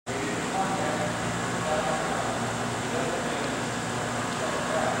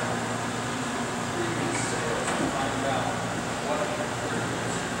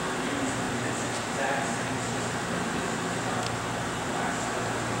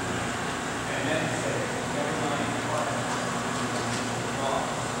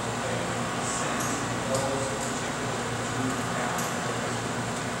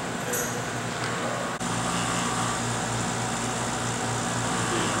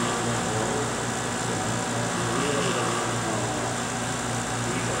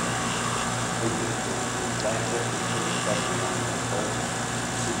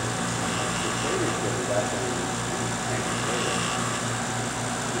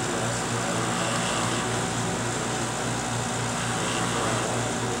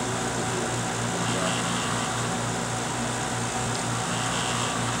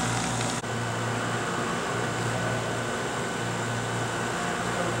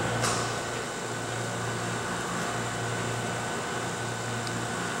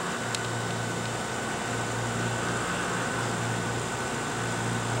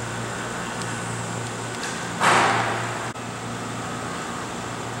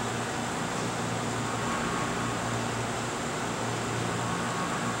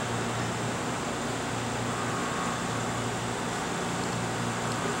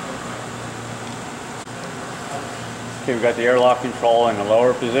Okay, we've got the airlock control in the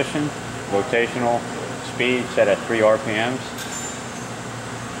lower position, rotational speed set at 3 RPMs.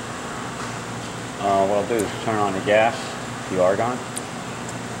 What I'll do is turn on the gas, the argon,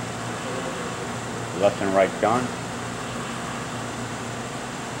 left and right gun.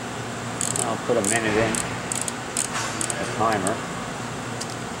 I'll put a minute in, the timer.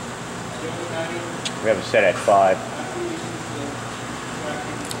 We have it set at 5.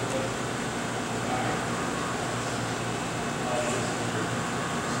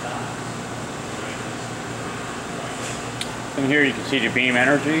 In here you can see the beam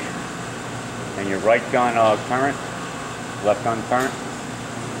energy and your right gun current, left gun current.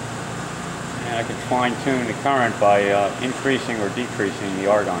 And I can fine tune the current by increasing or decreasing the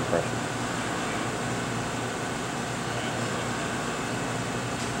argon pressure.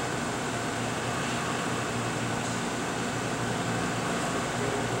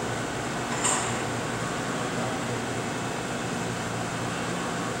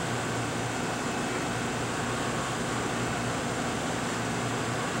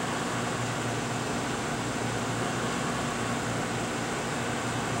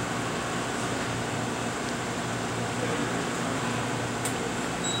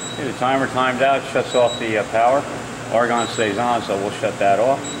 Okay, the timer timed out, shuts off the power. Argon stays on, so we'll shut that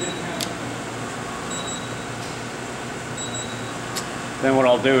off. Then what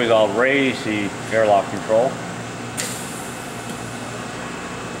I'll do is I'll raise the airlock control.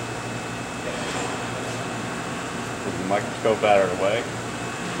 Put the microscope out of the way.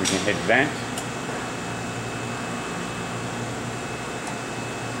 We can hit vent.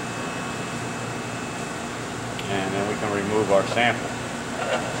 And then we can remove our sample.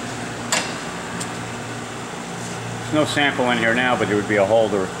 There's no sample in here now, but there would be a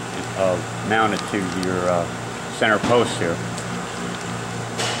holder mounted to your center post here.